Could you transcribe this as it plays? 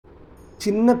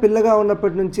చిన్న పిల్లగా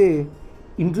ఉన్నప్పటి నుంచే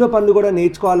ఇంట్లో పనులు కూడా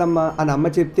నేర్చుకోవాలమ్మా అని అమ్మ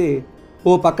చెప్తే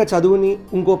ఓ పక్క చదువుని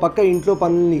ఇంకో పక్క ఇంట్లో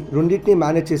పనుల్ని రెండింటినీ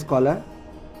మేనేజ్ చేసుకోవాలా?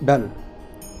 డన్.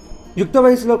 యుక్త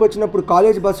వయసులోకి వచ్చినప్పుడు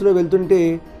కాలేజ్ బస్సులో వెళ్తుంటే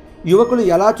యువకులు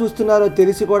ఎలా చూస్తున్నారో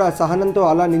తెలిసి కూడా సహనంతో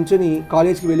అలా నించుని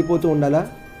కాలేజ్కి వెళ్ళిపోతూ ఉండాలా?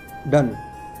 డన్.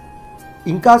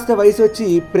 ఇంకాస్త వయసు వచ్చి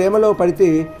ప్రేమలో పడితే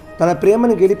తన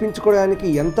ప్రేమను గెలిపించుకోవడానికి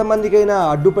ఎంతమందికైనా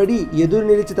అడ్డుపడి ఎదురు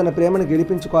నిలిచి తన ప్రేమను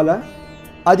గెలిపించుకోవాలా?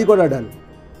 అది కూడా డన్.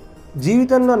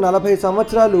 జీవితంలో 40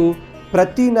 సంవత్సరాలు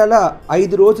ప్రతి నెల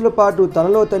 5 రోజుల పాటు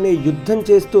తనలో తనే యుద్ధం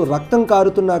చేస్తూ రక్తం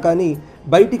కారుతున్నా కానీ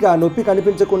బయటికి ఆ నొప్పి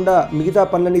కనిపించకుండా మిగతా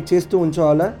పనులన్నీ చేస్తూ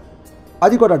ఉంచోవాలా?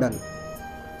 అది కూడా done.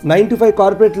 9 to 5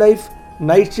 corporate life,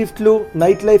 night షిఫ్ట్లు,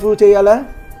 నైట్ లైఫ్ చేయాలా?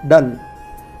 డన్.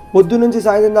 పొద్దు నుంచి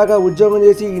సాయంత్రం దాకా ఉద్యోగం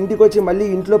చేసి ఇంటికి వచ్చి మళ్ళీ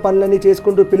ఇంట్లో పనులన్నీ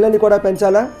చేసుకుంటూ పిల్లల్ని కూడా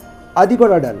పెంచాలా? అది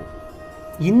కూడా డన్.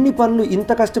 ఇన్ని పనులు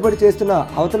ఇంత కష్టపడి చేస్తున్నా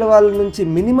అవతల వాళ్ళ నుంచి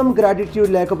మినిమం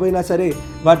గ్రాటిట్యూడ్ లేకపోయినా సరే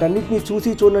వాటన్నిటిని చూసి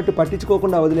చూడనట్టు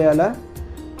పట్టించుకోకుండా వదిలేయాలా?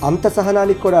 అంత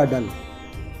సహనానికి కూడా డన్.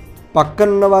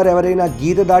 పక్కనున్న వారు ఎవరైనా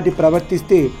గీత దాటి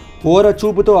ప్రవర్తిస్తే ఓర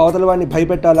చూపుతో అవతల వాడిని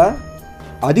భయపెట్టాలా?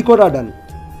 అది కూడా డన్.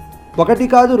 1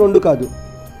 కాదు 2 కాదు,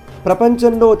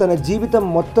 ప్రపంచంలో తన జీవితం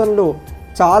మొత్తంలో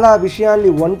చాలా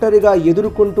విషయాల్ని ఒంటరిగా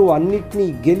ఎదుర్కొంటూ అన్నిటినీ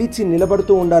గెలిచి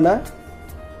నిలబడుతూ ఉండాలా?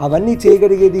 అవన్నీ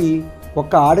చేయగలిగేది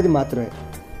ఒక్క ఆడది మాత్రమే.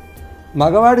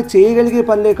 మగవాడు చేయగలిగే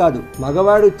పనులే కాదు,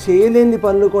 మగవాడు చేయలేని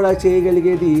పనులు కూడా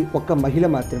చేయగలిగేది ఒక్క మహిళ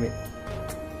మాత్రమే.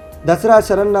 దసరా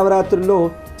శరన్నవరాత్రుల్లో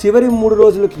చివరి 3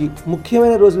 రోజులకి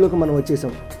ముఖ్యమైన రోజుల్లోకి మనం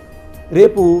వచ్చేసాం.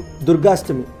 రేపు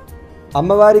దుర్గాష్టమి.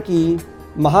 అమ్మవారికి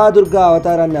మహాదుర్గా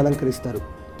అవతారాన్ని అలంకరిస్తారు.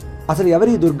 అసలు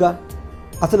ఎవరి దుర్గా?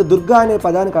 అసలు దుర్గా అనే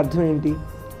పదానికి అర్థం ఏంటి?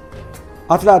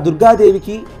 అసలు ఆ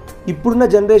దుర్గాదేవికి ఇప్పుడున్న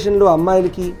జనరేషన్లో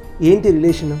అమ్మాయిలకి ఏంటి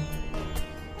రిలేషన్?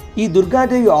 ఈ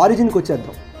దుర్గాదేవి ఆరిజిన్కి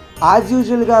వచ్చేద్దాం. యాజ్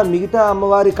యూజువల్గా మిగతా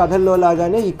అమ్మవారి కథల్లో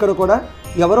లాగానే ఇక్కడ కూడా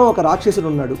ఎవరో ఒక రాక్షసుడు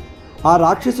ఉన్నాడు. ఆ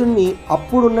రాక్షసుడిని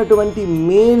అప్పుడున్నటువంటి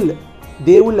మేల్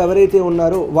దేవుళ్ళు ఎవరైతే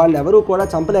ఉన్నారో వాళ్ళెవరూ కూడా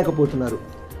చంపలేకపోతున్నారు.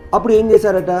 అప్పుడు ఏం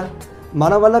చేశారట?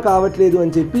 మన వల్ల కావట్లేదు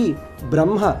అని చెప్పి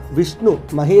బ్రహ్మ, విష్ణు,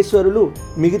 మహేశ్వరులు,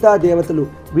 మిగతా దేవతలు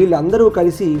వీళ్ళందరూ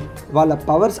కలిసి వాళ్ళ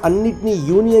పవర్స్ అన్నిటినీ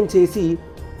యూనియన్ చేసి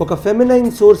ఒక ఫెమినైన్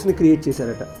సోర్స్ని క్రియేట్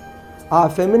చేశారట. ఆ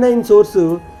ఫెమినైన్ సోర్సు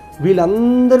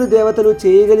వీళ్ళందరూ దేవతలు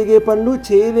చేయగలిగే పనులు,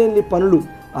 చేయలేని పనులు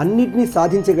అన్నిటినీ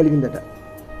సాధించగలిగిందట.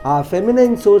 ఆ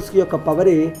ఫెమినైన్ సోర్స్కి యొక్క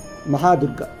పవరే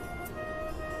మహాదుర్గ.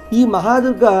 ఈ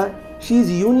Mahadurga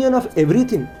she union of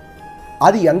everything.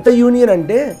 అది ఎంత యూనియన్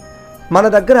అంటే మన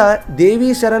దగ్గర దేవీ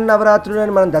శరన్నవరాత్రులు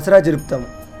అని మనం దసరా జరుపుతాము.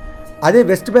 అదే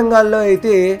వెస్ట్ బెంగాల్లో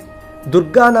అయితే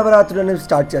దుర్గా నవరాత్రులు అనేవి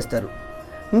స్టార్ట్ చేస్తారు.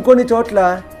 ఇంకొన్ని చోట్ల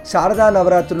శారదా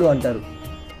నవరాత్రులు అంటారు.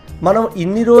 మనం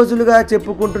ఇన్ని రోజులుగా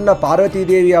చెప్పుకుంటున్న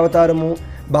పార్వతీదేవి అవతారము,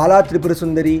 బాలా త్రిపుర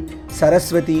సుందరి,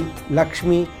 సరస్వతి,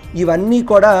 లక్ష్మి ఇవన్నీ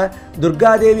కూడా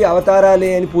దుర్గాదేవి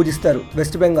అవతారాలే అని పూజిస్తారు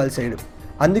వెస్ట్ బెంగాల్ సైడ్.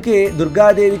 అందుకే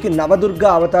దుర్గాదేవికి నవదుర్గా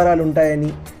అవతారాలు ఉంటాయని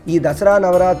ఈ దసరా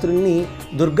నవరాత్రుల్ని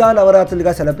దుర్గా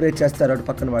నవరాత్రులుగా సెలబ్రేట్ చేస్తారు అటు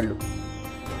పక్కన వాళ్ళు.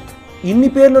 ఇన్ని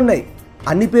పేర్లు ఉన్నాయి,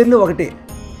 అన్ని పేర్లు ఒకటే.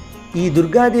 ఈ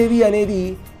దుర్గాదేవి అనేది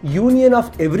union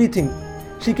of everything.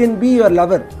 She can be your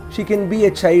lover, she can be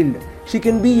a child, she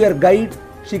can be your guide,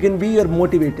 she can be your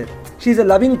motivator. She is a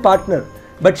loving partner,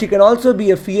 but she can also be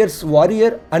a fierce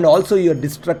warrior and also your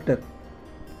destructor.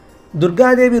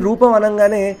 Durgadevi రూపం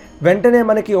అనగానే వెంటనే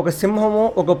మనకి ఒక సింహమో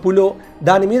ఒక పులో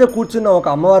దాని మీద కూర్చున్న ఒక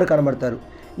అమ్మవారు కనబడతారు.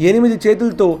 8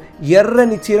 చేతులతో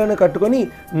ఎర్రని చీరను కట్టుకొని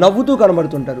నవ్వుతూ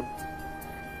కనబడుతుంటారు.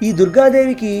 ఈ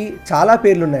దుర్గాదేవికి చాలా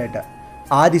పేర్లున్నాయట.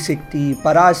 ఆదిశక్తి,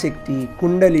 పరాశక్తి,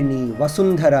 కుండలిని,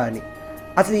 వసుంధర అని.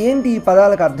 అసలు ఏంటి ఈ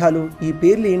పదాలకు అర్థాలు? ఈ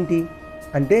పేర్లు ఏంటి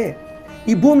అంటే,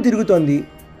 ఈ భూమి తిరుగుతోంది,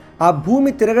 ఆ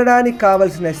భూమి తిరగడానికి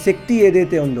కావలసిన శక్తి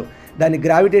ఏదైతే ఉందో దాన్ని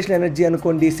గ్రావిటేషన్ ఎనర్జీ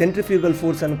అనుకోండి, సెంట్రిఫ్యూగల్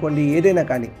ఫోర్స్ అనుకోండి, ఏదైనా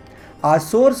కానీ ఆ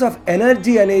సోర్స్ ఆఫ్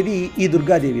ఎనర్జీ అనేది ఈ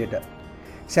దుర్గాదేవి అట.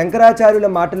 శంకరాచార్యుల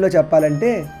మాటల్లో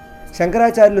చెప్పాలంటే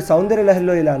శంకరాచార్యులు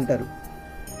సౌందర్యలహరిలో ఇలా అంటారు: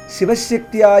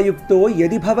 శివశక్త్యాయుక్తో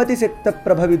యది భవతి శక్త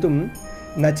ప్రభవితుం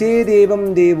నచేదేవం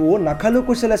దేవో నఖలు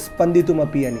కుశల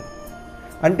స్పందితుమపి అని.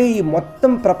 అంటే ఈ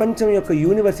మొత్తం ప్రపంచం యొక్క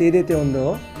యూనివర్స్ ఏదైతే ఉందో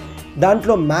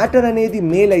దాంట్లో మ్యాటర్ అనేది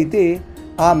మేల్ అయితే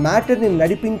ఆ మ్యాటర్ని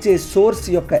నడిపించే సోర్స్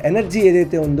యొక్క ఎనర్జీ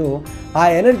ఏదైతే ఉందో ఆ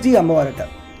ఎనర్జీ అమ్మవారట.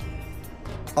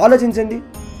 ఆలోచించండి,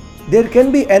 there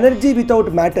can be energy without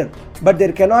matter, but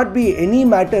there cannot be any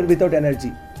matter without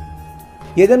energy.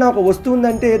 ఏదైనా ఒక వస్తువు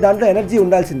ఉందంటే దాంట్లో ఎనర్జీ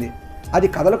ఉండాల్సిందే. అది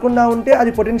కదలకుండా ఉంటే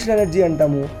అది పొటెన్షియల్ ఎనర్జీ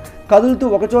అంటాము, కదులుతూ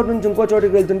ఒక చోటు నుంచి ఇంకో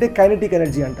చోటుకి వెళ్తుంటే కైనెటిక్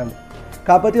ఎనర్జీ అంటాము.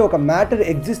 కాకపోతే ఒక మ్యాటర్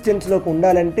ఎగ్జిస్టెన్స్లోకి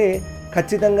ఉండాలంటే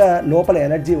ఖచ్చితంగా లోపల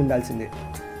ఎనర్జీ ఉండాల్సిందే.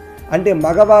 అంటే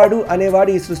మగవాడు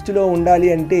అనేవాడు ఈ సృష్టిలో ఉండాలి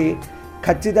అంటే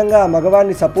ఖచ్చితంగా ఆ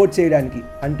మగవాడిని సపోర్ట్ చేయడానికి,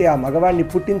 అంటే ఆ మగవాడిని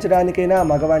పుట్టించడానికైనా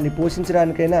మగవాడిని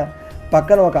పోషించడానికైనా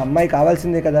పక్కన ఒక అమ్మాయి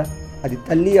కావాల్సిందే కదా. అది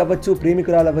తల్లి అవ్వచ్చు,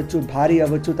 ప్రేమికురాలు అవ్వచ్చు, భార్య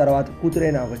అవ్వచ్చు, తర్వాత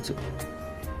కూతురైనా అవ్వచ్చు.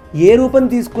 ఏ రూపం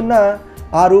తీసుకున్నా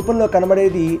ఆ రూపంలో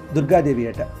కనబడేది దుర్గాదేవి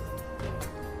అట.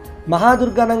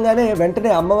 మహాదుర్గా అనగానే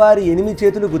వెంటనే అమ్మవారి 8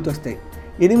 చేతులు గుర్తొస్తాయి.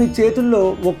 8 చేతుల్లో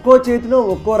ఒక్కో చేతిలో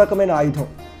ఒక్కో రకమైన ఆయుధం.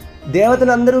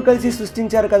 దేవతలందరూ కలిసి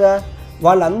సృష్టించారు కదా,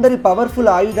 వాళ్ళందరి పవర్ఫుల్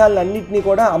ఆయుధాలన్నింటినీ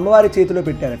కూడా అమ్మవారి చేతిలో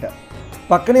పెట్టారట.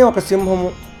 పక్కనే ఒక సింహము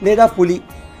లేదా పులి.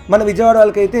 మన విజయవాడ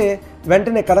వాళ్ళకైతే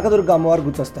వెంటనే కనకదుర్గ అమ్మవారు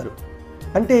గుర్తొస్తారు.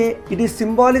 అంటే it is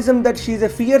symbolism that she is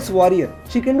a fierce warrior,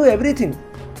 she can do everything.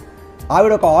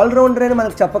 ఆవిడ ఒక ఆల్రౌండర్ అని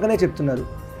మనకు చెప్పకనే చెప్తున్నారు.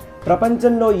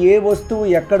 ప్రపంచంలో ఏ వస్తువు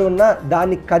ఎక్కడున్నా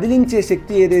దాన్ని కదిలించే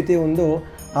శక్తి ఏదైతే ఉందో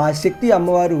ఆ శక్తి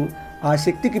అమ్మవారు, ఆ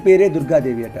శక్తికి పేరే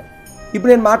దుర్గాదేవి అట.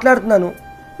 ఇప్పుడు నేను మాట్లాడుతున్నాను,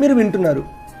 మీరు వింటున్నారు.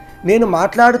 నేను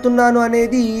మాట్లాడుతున్నాను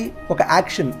అనేది ఒక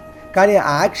యాక్షన్, కానీ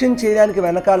ఆ యాక్షన్ చేయడానికి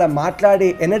వెనకాల మాట్లాడే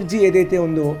ఎనర్జీ ఏదైతే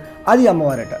ఉందో అది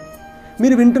అమ్మవారట.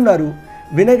 మీరు వింటున్నారు,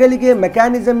 వినగలిగే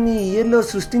మెకానిజంని ఇయర్లో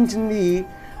సృష్టించింది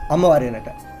అమ్మవారేనట.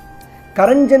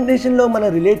 కరెంట్ జనరేషన్లో మనం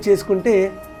రిలేట్ చేసుకుంటే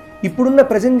ఇప్పుడున్న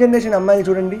ప్రజెంట్ జనరేషన్ అమ్మాయిలు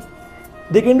చూడండి,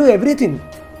 దే కెన్ డూ ఎవ్రీథింగ్.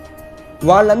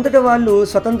 వాళ్ళంతటా వాళ్ళు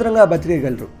స్వతంత్రంగా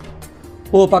బతికేయగలరు.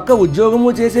 ఓ పక్క ఉద్యోగము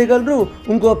చేసేయగలరు,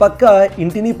 ఇంకో పక్క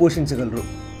ఇంటిని పోషించగలరు.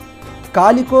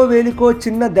 కాలికో వేలికో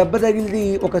చిన్న దెబ్బ తగిలిది,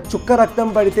 ఒక చుక్క రక్తం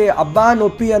పడితే అబ్బా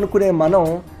నొప్పి అనుకునే మనం,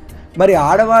 మరి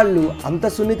ఆడవాళ్ళు అంత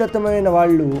సున్నితమైన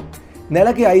వాళ్ళు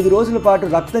నెలకి 5 రోజుల పాటు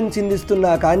రక్తం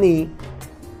చిందిస్తున్నా కానీ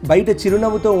బయట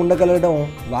చిరునవ్వుతో ఉండగలగడం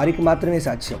వారికి మాత్రమే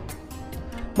సాధ్యం.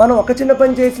 మనం ఒక చిన్న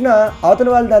పని చేసినా అవతల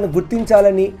వాళ్ళు దాన్ని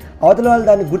గుర్తించాలని, అవతల వాళ్ళు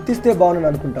దాన్ని గుర్తిస్తే బాగుందని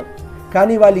అనుకుంటాం.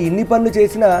 కానీ వాళ్ళు ఇన్ని పనులు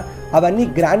చేసినా అవన్నీ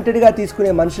గ్రాంటెడ్గా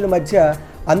తీసుకునే మనుషుల మధ్య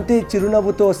అంతే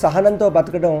చిరునవ్వుతో సహనంతో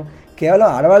బతకడం కేవలం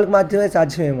ఆడవాళ్ళకి మాత్రమే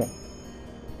సాధ్యమేమో.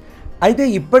 అయితే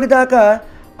ఇప్పటిదాకా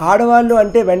ఆడవాళ్ళు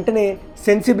అంటే వెంటనే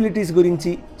సెన్సిబిలిటీస్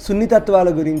గురించి, సున్నితత్వాల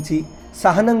గురించి,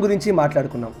 సహనం గురించి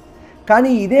మాట్లాడుకున్నాం.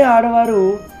 కానీ ఇదే ఆడవారు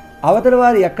అవతల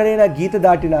వారు ఎక్కడైనా గీత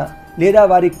దాటినా లేదా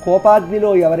వారి కోపాగ్నిలో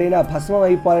ఎవరైనా భస్మం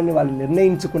అయిపోవాలని వాళ్ళు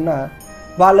నిర్ణయించుకున్నా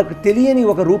వాళ్ళకు తెలియని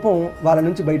ఒక రూపం వాళ్ళ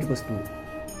నుంచి బయటకు వస్తుంది.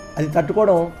 అది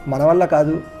తట్టుకోవడం మన వల్ల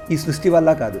కాదు, ఈ సృష్టి వల్ల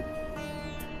కాదు.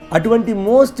 అటువంటి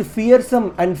మోస్ట్ ఫియర్సమ్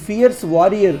అండ్ ఫియర్స్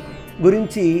వారియర్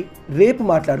గురించి రేపు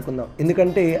మాట్లాడుకుందాం.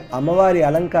 ఎందుకంటే అమ్మవారి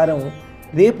అలంకారం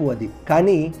రేపు అది.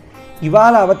 కానీ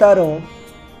ఇవాళ అవతారం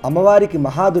అమ్మవారికి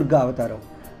మహాదుర్గా అవతారం.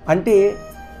 అంటే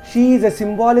she is a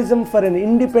symbolism for an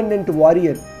independent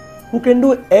warrior who can do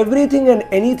everything and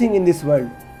anything in this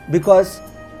world. Because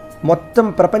మొత్తం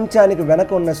ప్రపంచానికి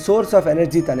వెనక ఉన్న సోర్స్ ఆఫ్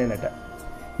ఎనర్జీ తనేనట.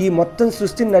 ఈ మొత్తం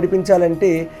సృష్టిని నడిపించాలంటే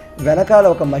వెనకాల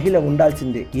ఒక మహిళ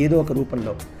ఉండాల్సిందే ఏదో ఒక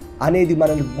రూపంలో అనేది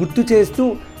మనల్ని గుర్తు చేస్తూ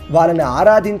వాళ్ళని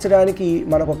ఆరాధించడానికి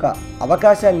మనకు ఒక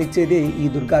అవకాశాన్ని ఇచ్చేదే ఈ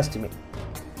దుర్గాష్టమి.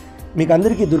 మీకు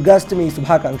అందరికీ దుర్గాష్టమి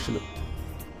శుభాకాంక్షలు.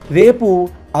 రేపు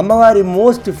అమ్మవారి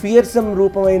మోస్ట్ ఫియర్సమ్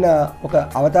రూపమైన ఒక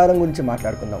అవతారం గురించి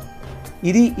మాట్లాడుకుందాం.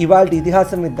 ఇది ఇవాల్టి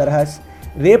ఇతిహాసం విత్ దరహాస్.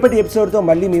 రేపటి ఎపిసోడ్తో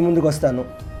మళ్ళీ మీ ముందుకు వస్తాను.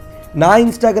 నా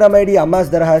ఇన్స్టాగ్రామ్ ఐడి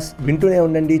అమ్మాస్ దరహాస్. వింటూనే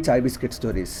ఉండండి చాయ్ బిస్కెట్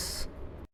స్టోరీస్.